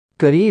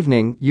Good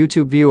evening,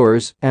 YouTube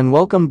viewers, and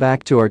welcome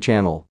back to our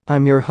channel.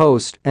 I'm your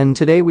host, and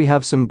today we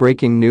have some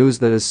breaking news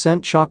that has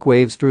sent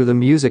shockwaves through the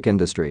music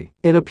industry.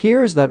 It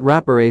appears that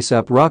rapper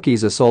A$AP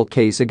Rocky's assault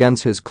case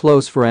against his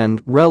close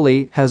friend,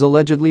 Relli, has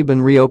allegedly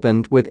been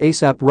reopened, with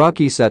A$AP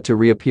Rocky set to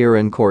reappear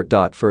in court.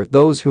 For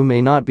those who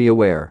may not be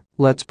aware,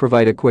 let's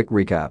provide a quick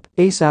recap.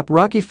 A$AP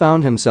Rocky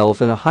found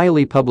himself in a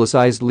highly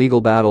publicized legal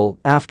battle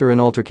after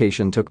an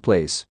altercation took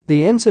place.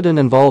 The incident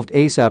involved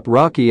A$AP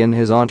Rocky and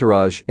his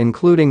entourage,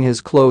 including his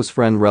close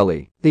friend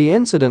Relli. The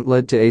incident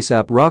led to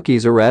A$AP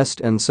Rocky's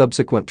arrest and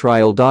subsequent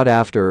trial.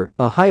 After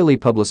a highly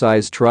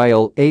publicized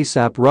trial,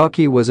 A$AP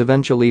Rocky was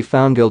eventually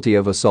found guilty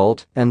of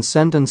assault and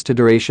sentenced to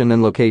duration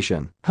and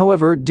location.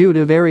 However, due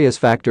to various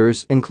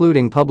factors,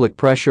 including public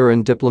pressure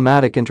and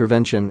diplomatic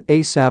intervention,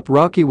 A$AP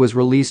Rocky was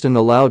released and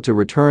allowed to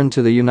return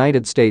to the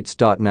United States.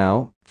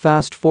 Now,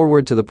 fast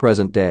forward to the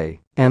present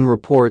day, and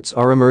reports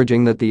are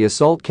emerging that the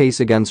assault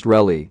case against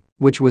Relli,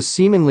 which was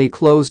seemingly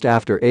closed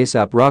after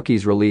A$AP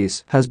Rocky's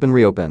release, has been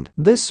reopened.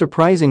 This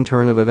surprising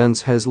turn of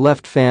events has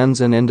left fans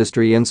and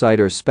industry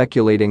insiders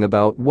speculating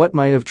about what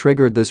might have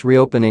triggered this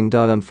reopening.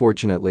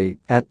 Unfortunately,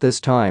 at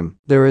this time,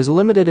 there is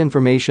limited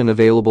information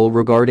available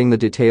regarding the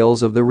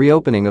details of the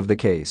reopening of the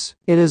case.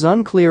 It is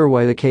unclear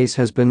why the case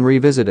has been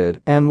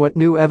revisited and what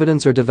new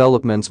evidence or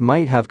developments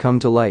might have come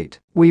to light.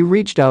 We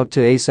reached out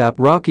to A$AP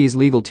Rocky's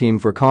legal team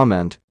for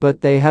comment,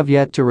 but they have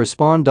yet to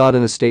respond.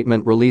 In a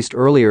statement released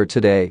earlier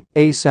today,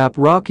 A$AP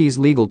Rocky's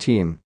legal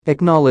team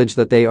acknowledged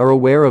that they are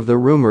aware of the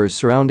rumors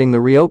surrounding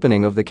the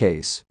reopening of the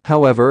case.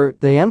 However,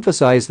 they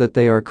emphasize that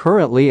they are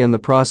currently in the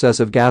process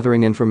of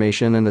gathering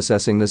information and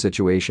assessing the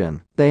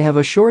situation. They have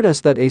assured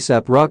us that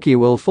A$AP Rocky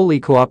will fully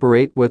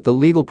cooperate with the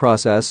legal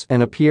process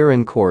and appear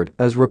in court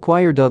as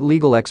required.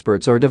 Legal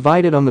experts are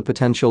divided on the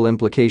potential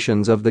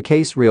implications of the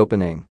case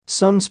reopening.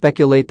 Some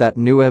speculate that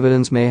new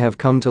evidence may have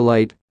come to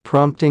light,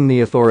 prompting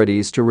the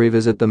authorities to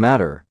revisit the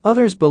matter.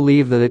 Others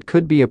believe that it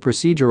could be a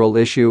procedural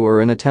issue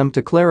or an attempt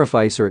to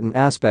clarify certain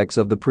aspects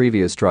of the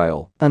previous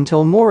trial.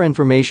 Until more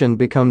information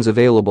becomes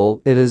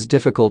available, it is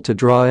difficult to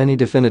draw any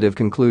definitive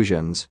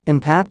conclusions.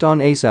 Impact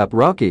on A$AP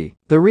Rocky.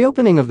 The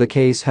reopening of the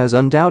case has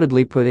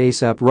undoubtedly put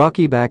A$AP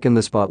Rocky back in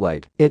the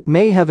spotlight. It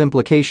may have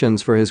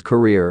implications for his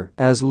career,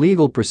 as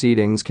legal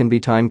proceedings can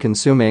be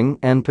time-consuming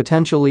and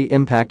potentially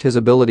impact his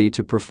ability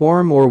to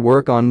perform or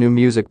work on new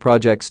music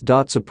projects.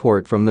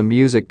 Support from the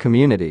music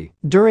community.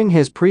 During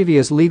his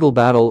previous legal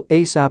battle,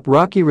 A$AP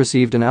Rocky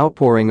received an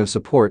outpouring of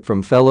support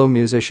from fellow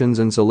musicians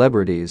and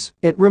celebrities.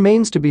 It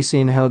remains to be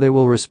seen how they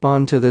will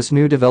respond to this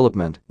new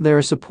development.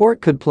 Their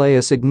support could play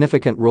a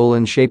significant role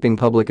in shaping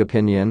public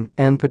opinion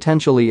and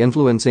potentially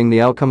influencing the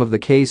outcome of the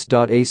case.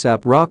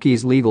 A$AP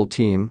Rocky's legal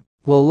team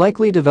will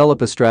likely develop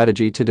a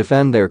strategy to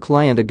defend their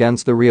client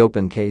against the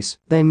reopened case.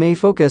 They may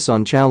focus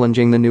on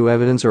challenging the new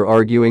evidence or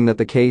arguing that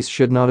the case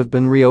should not have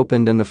been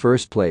reopened in the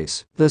first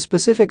place. The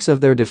specifics of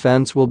their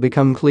defense will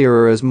become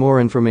clearer as more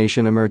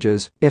information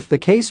emerges. If the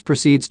case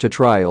proceeds to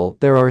trial,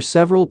 there are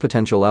several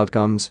potential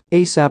outcomes.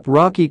 A$AP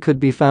Rocky could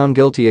be found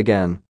guilty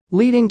again,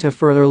 leading to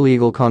further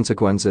legal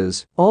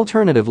consequences.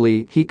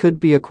 Alternatively, he could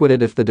be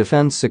acquitted if the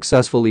defense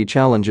successfully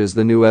challenges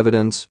the new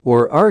evidence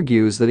or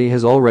argues that he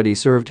has already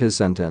served his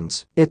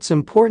sentence. It's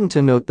important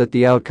to note that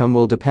the outcome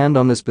will depend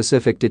on the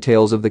specific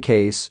details of the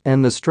case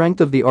and the strength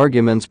of the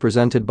arguments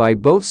presented by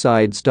both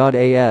sides.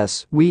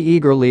 We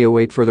eagerly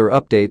await further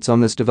updates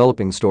on this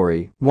developing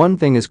story. One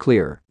thing is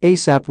clear: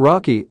 A$AP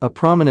Rocky, a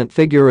prominent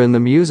figure in the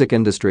music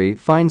industry,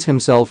 finds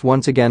himself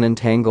once again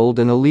entangled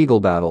in a legal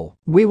battle.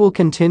 We will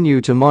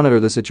continue to monitor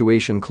the situation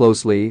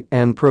closely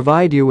and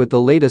provide you with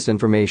the latest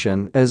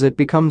information as it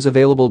becomes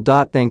available.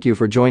 Thank you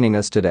for joining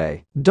us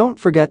today. Don't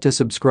forget to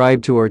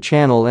subscribe to our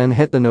channel and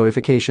hit the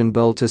notification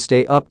bell to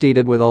stay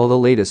updated with all the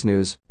latest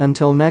news.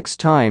 Until next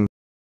time.